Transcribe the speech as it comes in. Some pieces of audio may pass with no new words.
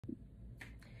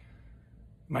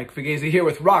Mike Fugese here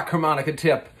with Rock Harmonica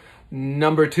Tip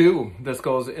number 2. This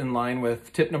goes in line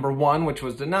with tip number 1, which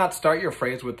was to not start your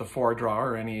phrase with the 4 draw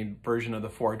or any version of the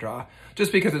 4 draw,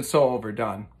 just because it's so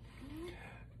overdone.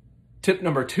 Tip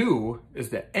number 2 is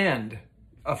to end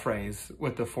a phrase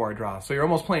with the 4 draw. So you're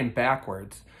almost playing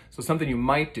backwards. So something you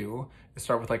might do is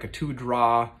start with like a 2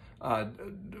 draw,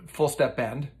 full step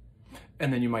bend,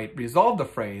 and then you might resolve the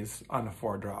phrase on the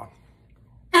 4 draw.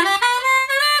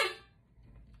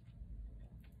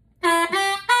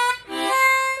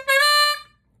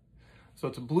 So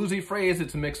it's a bluesy phrase,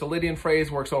 it's a Mixolydian phrase,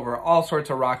 works over all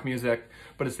sorts of rock music,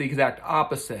 but it's the exact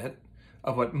opposite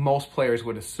of what most players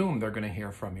would assume they're going to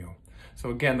hear from you.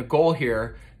 So again, the goal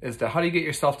here is to how do you get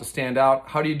yourself to stand out?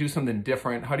 How do you do something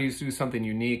different? How do you do something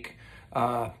unique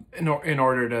in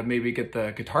order to maybe get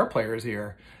the guitar player's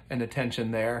ear and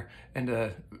attention there and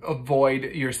to avoid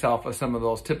yourself of some of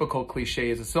those typical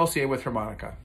cliches associated with harmonica?